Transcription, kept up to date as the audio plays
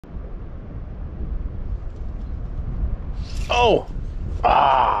Oh!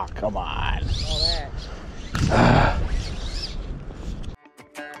 Ah, come on. All that.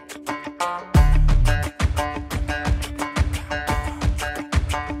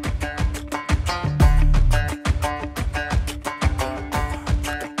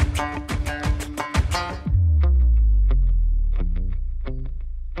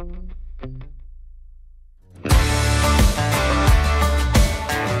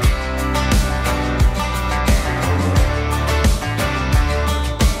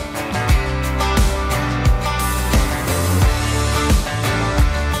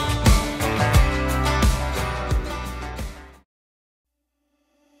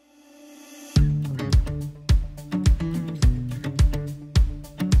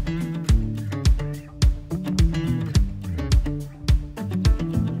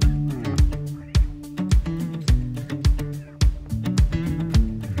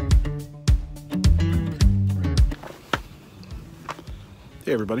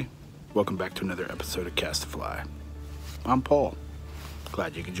 Hey everybody, welcome back to another episode of Cast to Fly. I'm Paul.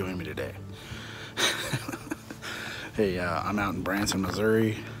 Glad you can join me today. Hey, I'm out in Branson,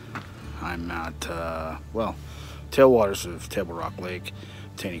 Missouri. I'm at, tailwaters of Table Rock Lake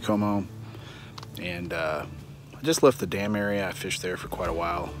Taneycomo. And I just left the dam area. I fished there for quite a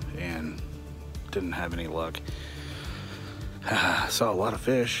while and didn't have any luck. Saw a lot of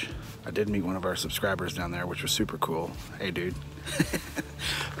fish. I did meet one of our subscribers down there, which was super cool. Hey dude.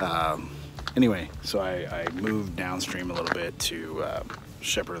 Anyway, so I moved downstream a little bit to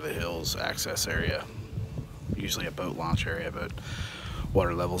Shepherd of the Hills access area. Usually a boat launch area, but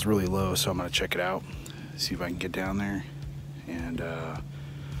water level's really low, so I'm gonna check it out, see if I can get down there and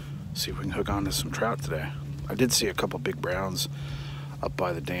see if we can hook on to some trout today. I did see a couple big browns up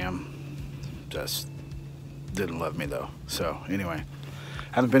by the dam. Just didn't love me though. So anyway,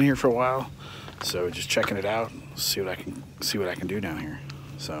 haven't been here for a while, so just checking it out, see what I can do down here.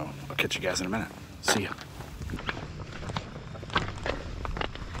 So I'll catch you guys in a minute. See ya.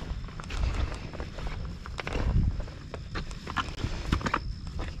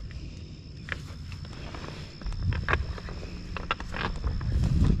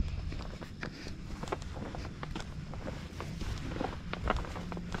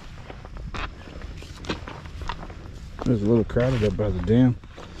 There's a little crowded up by the dam.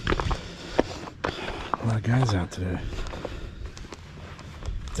 A lot of guys out today.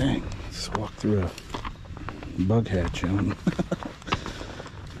 Dang, just walked through a bug hatch. Ugh.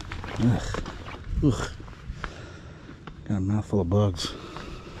 Ugh. Got a mouthful of bugs.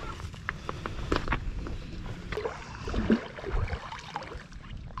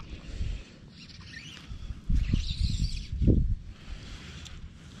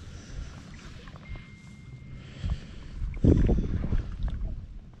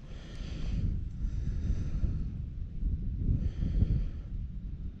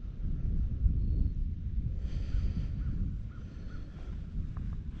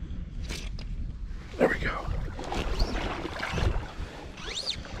 There we go.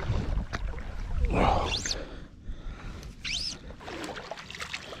 Oh.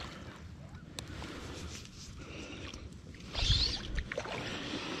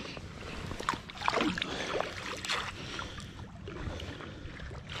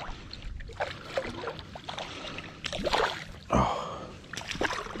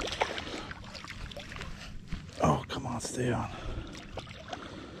 Oh, come on, stay on.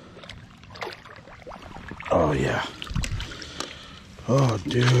 Oh yeah. Oh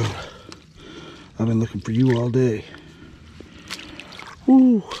dude, I've been looking for you all day.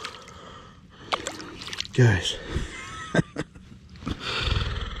 Woo. Guys.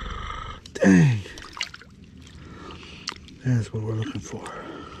 Dang. That's what we're looking for.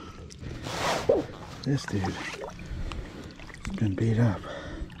 This dude has been beat up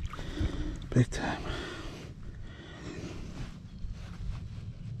big time.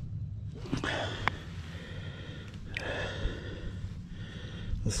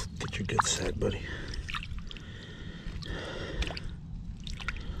 Let's get your good set, buddy.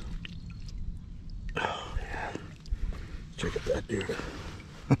 Oh, yeah. Check out that dude.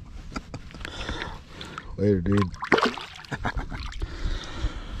 Later, dude.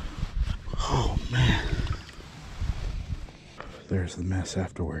 Oh, man. There's the mess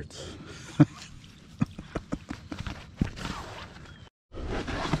afterwards.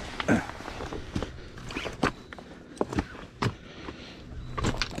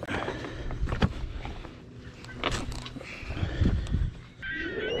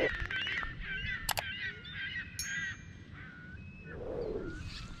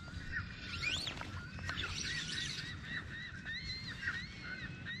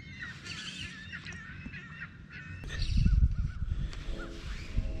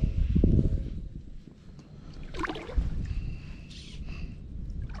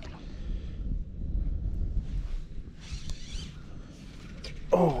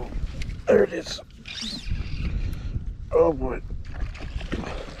 Oh, there it is. Oh boy.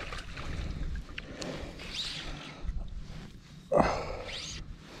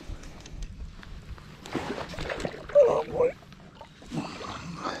 Oh boy.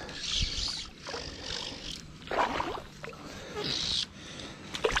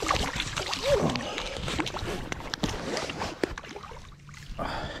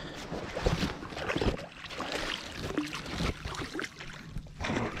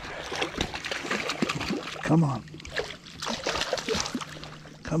 Come on.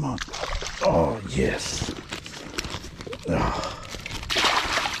 Come on. Oh, yes. Oh,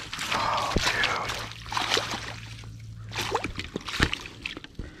 dude.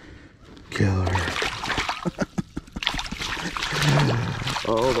 Killer.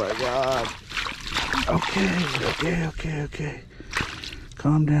 Oh, my God. Okay.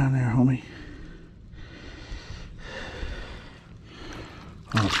 Calm down there, homie.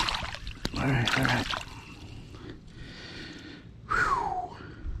 Oh. All right. Whew.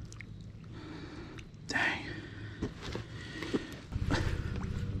 Dang.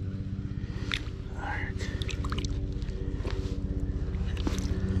 All right.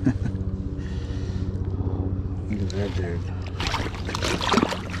 Look at that dude.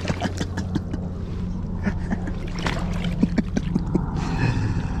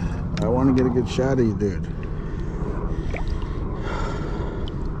 I want to get a good shot of you, dude.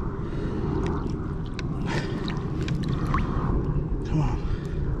 Come on.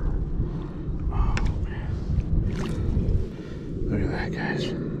 Oh, man. Look at that, guys.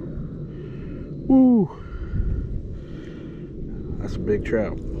 Woo! That's a big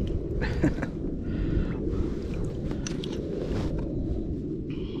trout.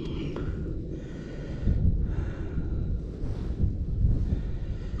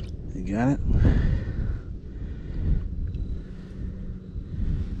 You got it?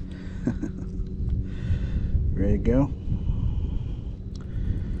 Ready to go?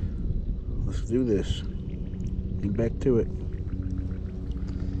 Let's do this. Get back to it.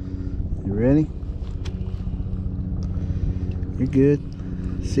 You ready? You're good.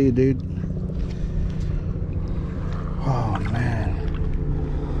 See you, dude. Oh, man.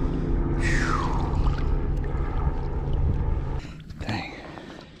 Whew. Dang.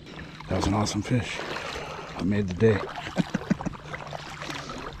 That was an awesome fish. I made the day.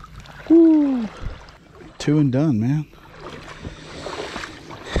 Woo. 2 and done, man.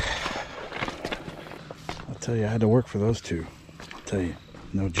 I'll tell you, I had to work for those 2. I'll tell you,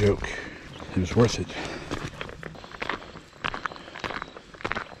 no joke. It was worth it.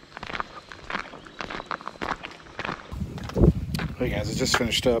 Hey guys, I just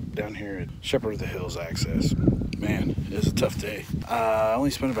finished up down here at Shepherd of the Hills Access. Man, it was a tough day. I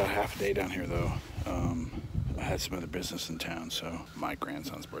only spent about half a day down here though. I had some other business in town, so my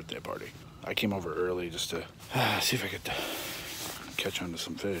grandson's birthday party. I came over early just to see if I could catch on to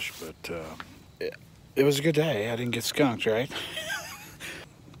some fish, but it was a good day. I didn't get skunked, right?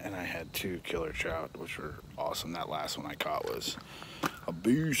 And I had 2 killer trout, which were awesome. That last one I caught was a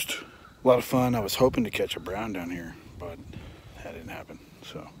beast. A lot of fun. I was hoping to catch a brown down here, but that didn't happen.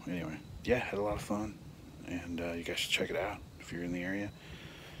 So anyway, yeah, had a lot of fun, and you guys should check it out if you're in the area.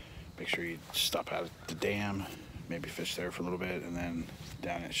 Make sure you stop out at the dam, maybe fish there for a little bit, and then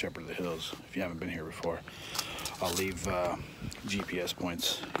down at Shepherd of the Hills if you haven't been here before. I'll leave GPS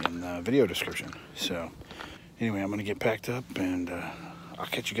points in the video description. So anyway, I'm gonna get packed up, and I'll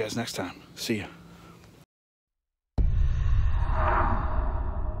catch you guys next time. See ya.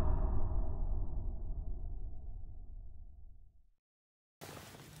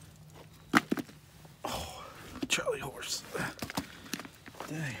 Oh, Charlie horse.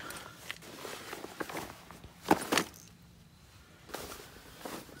 Dang.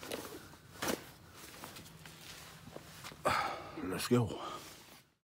 Let's go.